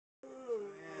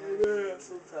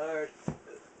so tired.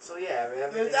 So yeah,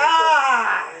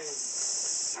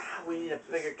 we need a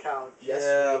bigger couch. Yes,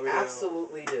 yeah, we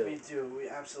absolutely do. We do. We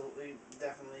absolutely,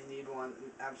 definitely need one.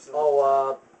 Absolutely.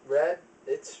 Oh, Red,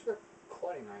 it's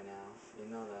recording right now.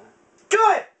 You know that.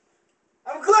 Good!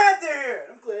 I'm glad they're here.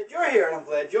 I'm glad you're here, and I'm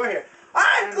glad you're here.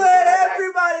 I'm glad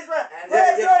everybody's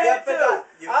glad you're here too.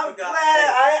 I'm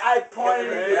glad I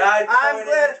pointed at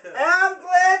you. I'm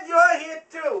glad you're here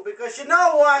too, because you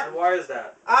know what? And why is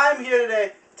that? I'm here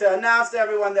today to announce to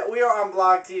everyone that we are on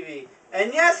Blog TV.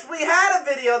 And yes, we had a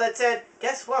video that said,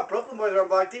 guess what? Brooklyn Boys are on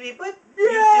Blog TV, but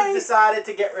YouTube decided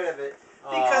to get rid of it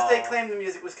because they claimed the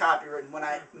music was copywritten. When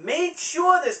I made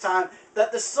sure this time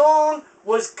that the song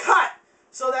was cut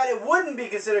so that it wouldn't be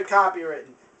considered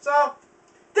copywritten. So,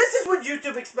 this is what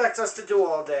YouTube expects us to do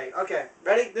all day. Okay,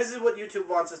 ready? This is what YouTube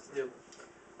wants us to do.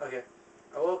 Okay,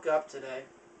 I woke up today.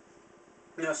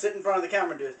 You know, sit in front of the camera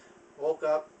and do this. Woke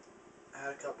up, had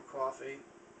a cup of coffee,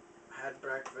 had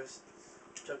breakfast,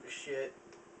 took a shit,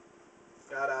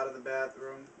 got out of the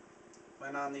bathroom,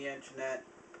 went on the internet,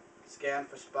 scanned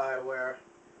for spyware,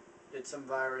 did some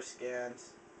virus scans,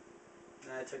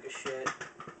 and then I took a shit,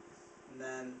 and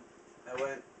then I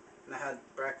went and I had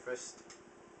breakfast,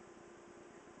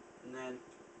 and then,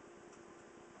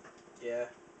 yeah,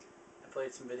 I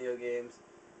played some video games,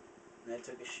 and I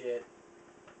took a shit,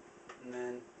 and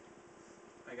then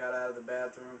I got out of the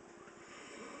bathroom,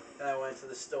 and I went to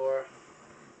the store,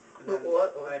 and then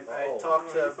I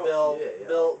talked to Bill.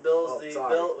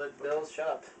 Bill's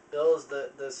shop. Bill's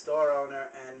the store owner,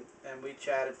 and we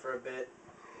chatted for a bit,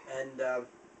 and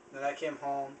then I came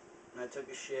home and I took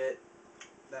a shit.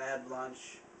 Then I had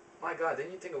lunch. My God,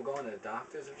 didn't you think of going to the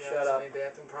doctors if you Shut had so up. many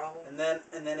bathroom problems? And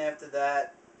then after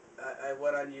that, I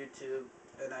went on YouTube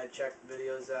and I checked the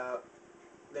videos out.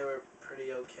 They were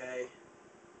pretty okay.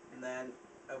 And then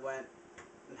I went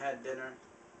and had dinner.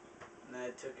 And then I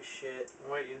took a shit.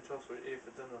 Wait, you didn't tell us what you ate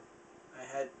for dinner. I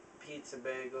had pizza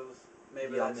bagels.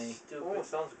 Maybe Yummy. that's stupid. Oh,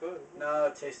 sounds good. No,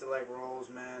 it tasted like rolls,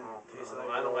 man. Oh, Tasted no, like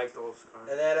I don't rolls. like those kinds.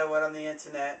 And then I went on the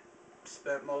internet,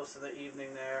 spent most of the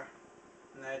evening there,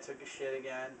 and then I took a shit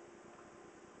again.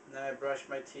 And then I brushed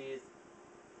my teeth.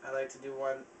 I like to do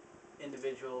one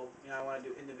individual, you know, I want to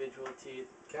do individual teeth.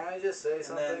 Can I just say And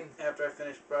something? then after I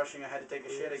finished brushing, I had to take a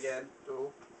shit again.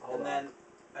 Hold on. Then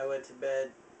I went to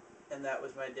bed, and that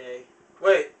was my day.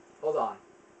 Wait. Hold on.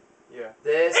 Yeah.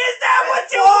 This Is that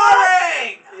what you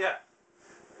want? Yeah.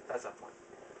 That's not fun.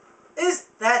 Is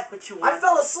that what you want? I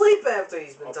fell asleep after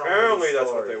he's been telling me Apparently these that's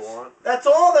what stories. they want. That's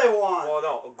all they want. Well,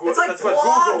 no. It's like that's what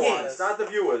Google blogging. wants. Not the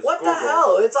viewers. What Google. the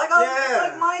hell? It's like Yeah.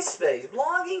 it's like MySpace.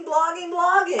 Blogging.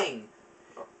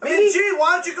 I mean, gee,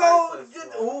 why don't you go...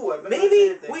 Ooh, I've been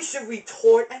Maybe we should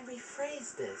retort and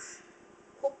rephrase this.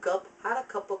 Woke up, had a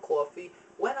cup of coffee,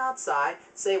 went outside,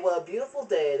 say what a beautiful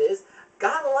day it is,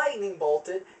 got lightning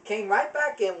bolted, came right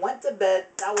back in, went to bed.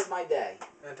 That was my day.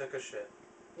 And took a shit.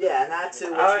 Yeah, and that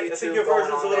too. I think your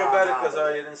version's a little better because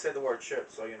I you didn't say the word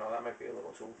shit, so you know that might be a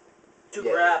little too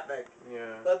graphic.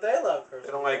 Yeah. But they love cursing.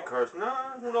 They don't like curse. No,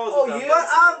 who knows? Oh, what you- But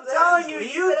I'm telling you,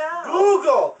 you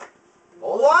Google.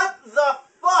 What the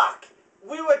fuck?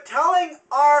 We were telling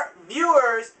our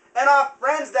viewers and our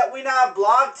friends that we now have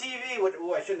Blog TV.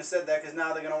 Ooh, I shouldn't have said that because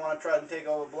now they're going to want to try and take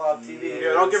over Blog TV. Yeah,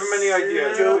 don't give them any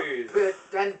ideas, please.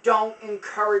 And don't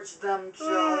encourage them,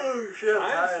 Joe.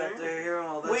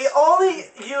 We only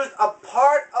used a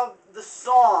part of the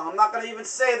song. I'm not going to even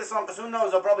say the song because who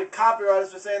knows? They'll probably copyright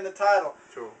us for saying the title.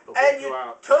 True. And you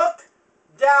took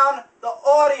down the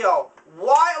audio.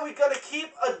 Why are we going to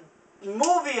keep a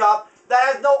movie up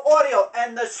that has no audio?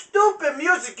 And the stupid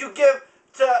music you give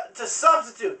to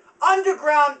substitute.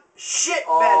 Underground shit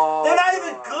bands. They're not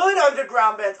even good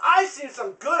underground bands. I've seen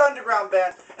some good underground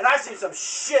bands, and I've seen some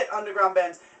shit underground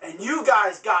bands, and you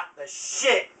guys got the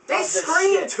shit. They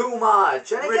scream too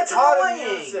much, and it gets annoying.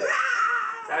 Music.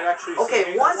 That actually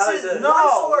Okay, once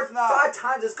or 5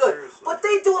 times is good, Seriously. but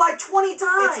they do like 20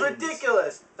 times. It's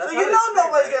ridiculous. That's so how you they know scream,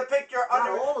 nobody's right? gonna pick your Not all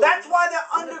underground. of That's them. why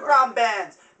they're underground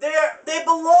bands. They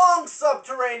belong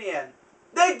subterranean.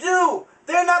 They do.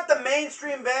 They're not the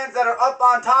mainstream bands that are up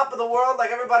on top of the world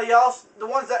like everybody else. The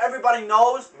ones that everybody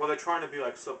knows. Well, they're trying to be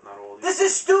like Slipknot. All these. This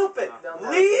is stupid. They'll never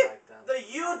Leave be like them. the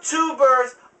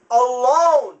YouTubers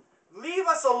alone. Leave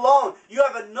us alone. You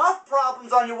have enough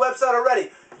problems on your website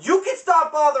already. You can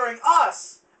stop bothering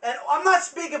us. And I'm not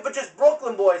speaking for just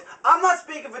Brooklyn Boys. I'm not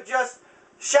speaking for just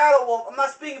Shadow Wolf. I'm not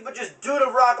speaking for just Dude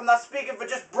of Rock. I'm not speaking for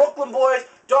just Brooklyn Boys,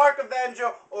 Dark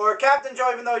Avenger, or Captain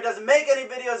Joe, even though he doesn't make any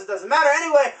videos. It doesn't matter.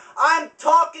 Anyway, I'm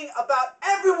talking about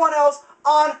everyone else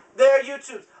on their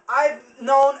YouTubes. I've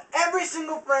known every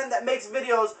single friend that makes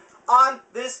videos on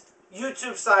this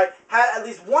YouTube site had at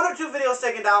least 1 or 2 videos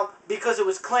taken down because it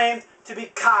was claimed to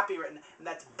be copywritten. And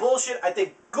that's bullshit. I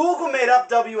think Google made up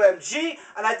WMG,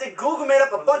 and I think Google made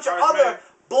up a bunch of other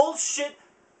bullshit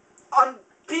on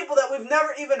people that we've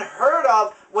never even heard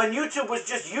of when YouTube was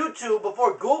just YouTube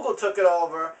before Google took it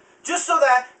over, just so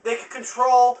that they could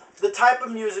control the type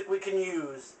of music we can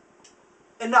use.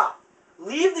 Enough.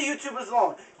 Leave the YouTubers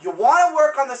alone. You want to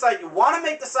work on the site. You want to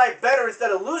make the site better instead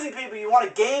of losing people. You want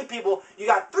to gain people. You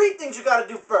got 3 things you got to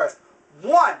do first.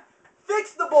 1,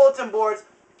 fix the bulletin boards.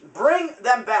 Bring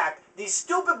them back. These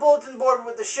stupid bulletin boards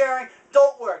with the sharing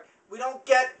don't work. We don't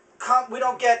get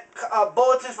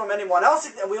bulletins from anyone else,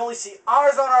 and we only see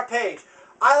ours on our page.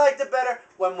 I liked it better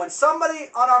when somebody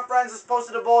on our friends is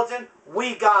posted a bulletin,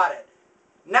 we got it.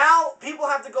 Now, people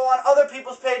have to go on other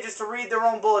people's pages to read their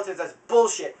own bulletins. That's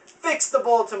bullshit. Fix the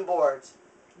bulletin boards.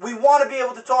 We want to be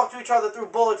able to talk to each other through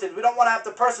bulletins. We don't want to have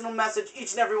to personal message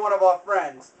each and every one of our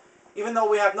friends. Even though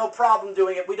we have no problem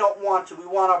doing it, we don't want to. We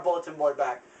want our bulletin board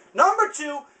back. Number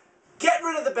 2, get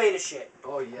rid of the beta shit.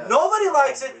 Oh, yeah. Nobody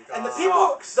likes it, and the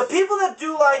people that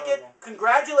do like it,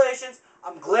 congratulations.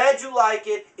 I'm glad you like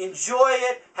it. Enjoy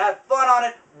it. Have fun on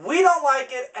it. We don't like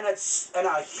it, and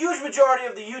a huge majority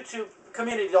of the YouTube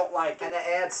community don't like it. And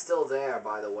the ad's still there,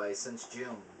 by the way, since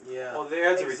June. Yeah. Well, the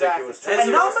ads are ridiculous. Too.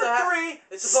 And number 3,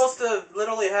 it's supposed to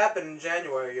literally happen in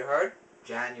January. You heard?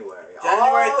 January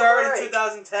 3rd in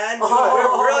 2010. We're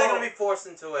really going to be forced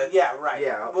into it. Yeah, right.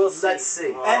 Yeah, we'll see. Let's see.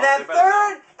 And then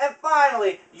 3rd and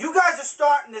finally, you guys are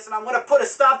starting this, and I'm going to put a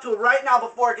stop to it right now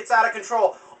before it gets out of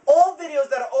control. All videos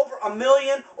that are over 1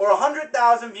 million or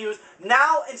 100,000 views,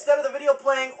 now instead of the video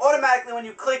playing automatically when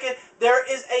you click it, there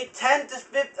is a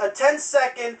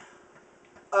 10-second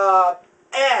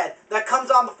ad that comes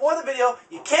on before the video.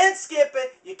 You can't skip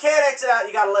it. You can't exit out.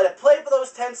 You got to let it play for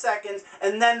those 10 seconds,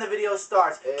 and then the video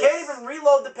starts. Can't even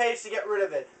reload the page to get rid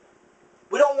of it.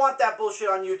 We don't want that bullshit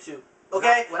on YouTube.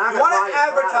 Okay? You want to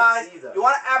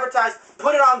advertise,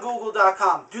 put it on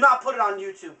Google.com. Do not put it on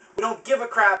YouTube. We don't give a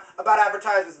crap about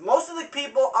advertisements. Most of the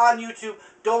people on YouTube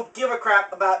don't give a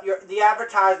crap about the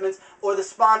advertisements or the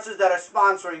sponsors that are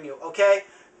sponsoring you. Okay?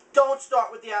 Don't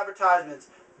start with the advertisements.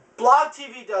 Blog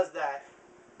TV does that.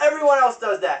 Everyone else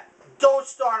does that. Don't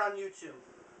start on YouTube.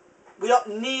 We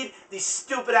don't need these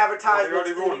stupid advertisements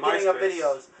in the beginning of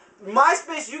videos.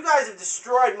 MySpace, you guys have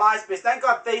destroyed MySpace. Thank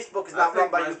God Facebook is not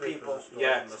run by you people.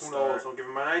 Yeah, who knows? Don't give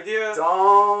him an idea.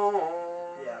 Don't.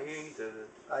 Yeah. He did it.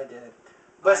 I did it.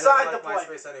 Beside the point,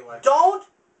 anyway. Don't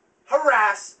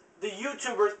harass the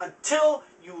YouTubers until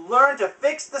you learn to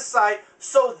fix the site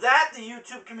so that the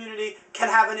YouTube community can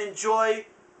have an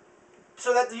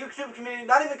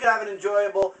not even could have an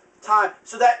enjoyable time,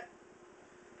 so that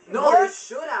they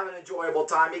should have an enjoyable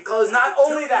time because not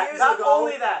only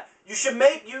that, you should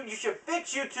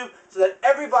fix YouTube so that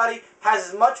everybody has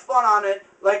as much fun on it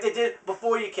like they did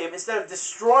before you came, instead of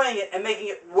destroying it and making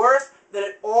it worse than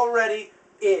it already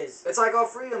is. It's like our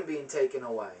freedom being taken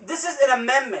away. This is an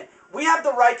amendment. We have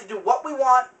the right to do what we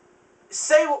want,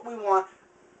 say what we want,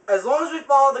 as long as we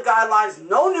follow the guidelines.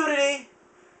 No nudity,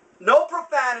 no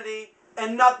profanity,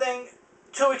 and nothing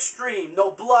too extreme.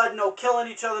 No blood, no killing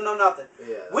each other, no nothing.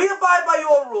 Yeah. We abide by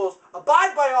your rules.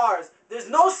 Abide by ours. There's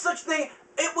no such thing.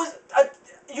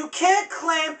 You can't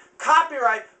claim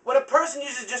copyright when a person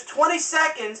uses just 20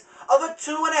 seconds of a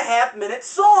 2.5-minute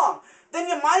song. Then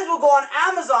you might as well go on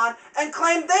Amazon and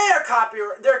claim they're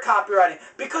copywriting.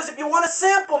 Because if you want to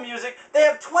sample music, they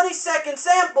have 20-second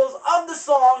samples of the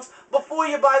songs before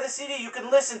you buy the CD you can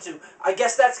listen to. I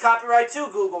guess that's copyright too,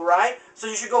 Google, right? So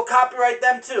you should go copyright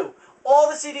them too. All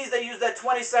the CDs they use that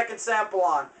 20-second sample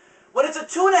on. When it's a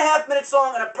 2.5-minute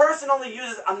song and a person only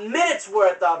uses a minute's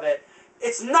worth of it,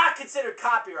 it's not considered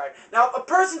copyright. Now, if a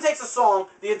person takes a song,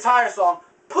 the entire song,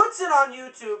 puts it on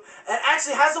YouTube, and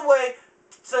actually has a way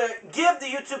to give the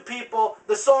YouTube people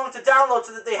the song to download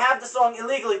so that they have the song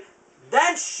illegally,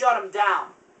 then shut them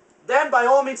down. Then, by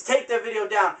all means, take their video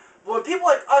down. But when people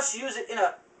like us use it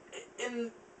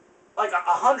in like a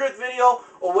 100th video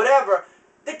or whatever,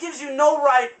 that gives you no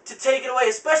right to take it away,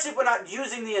 especially if we're not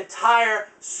using the entire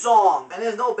song. And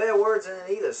there's no bad words in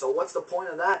it either, so what's the point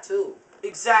of that, too?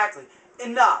 Exactly.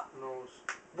 Enough.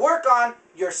 Work on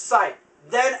your site.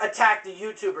 Then attack the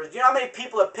YouTubers. Do you know how many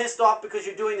people are pissed off because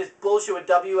you're doing this bullshit with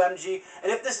WMG?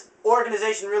 And if this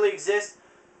organization really exists,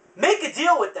 make a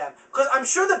deal with them. Because I'm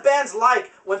sure the bands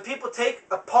like when people take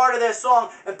a part of their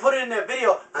song and put it in their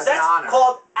video. Because that's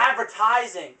called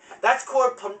advertising. That's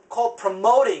called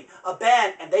promoting a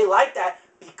band. And they like that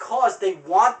because they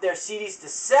want their CDs to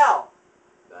sell.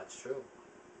 That's true.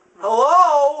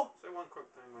 Hello? Say one quick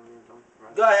thing when you're done.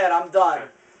 Right? Go ahead, I'm done.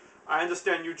 Okay. I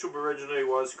understand YouTube originally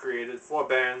was created for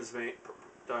bands that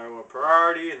were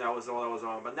priority, and that was all that was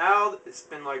on. But now it's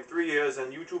been like 3 years,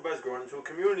 and YouTube has grown into a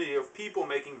community of people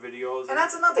making videos. And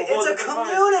that's another thing. It's a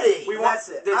community. We want. That's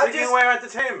it. They're taking away our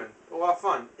entertainment. A lot of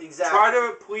fun. Exactly. Try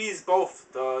to please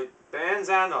both the bands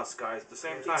and us guys at the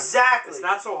same time. Exactly. It's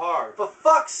not so hard. For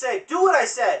fuck's sake, do what I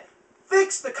said.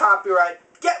 Fix the copyright.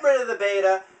 Get rid of the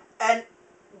beta, and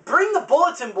bring the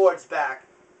bulletin boards back.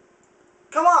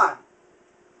 Come on.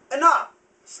 Enough.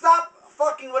 Stop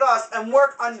fucking with us and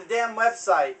work on the damn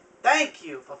website. Thank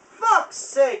you. For fuck's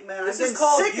sake, man. This I'm is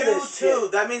called sick of this shit.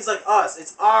 YouTube. That means like us.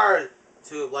 It's our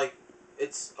tube. Like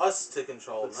it's us to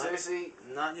control. But seriously,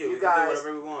 not you. you We can guys do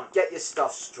whatever we want. get your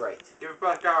stuff straight. Give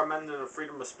back our amendment of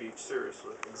freedom of speech.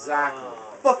 Seriously. Exactly.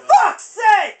 For fuck's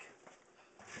sake!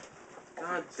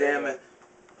 God damn it.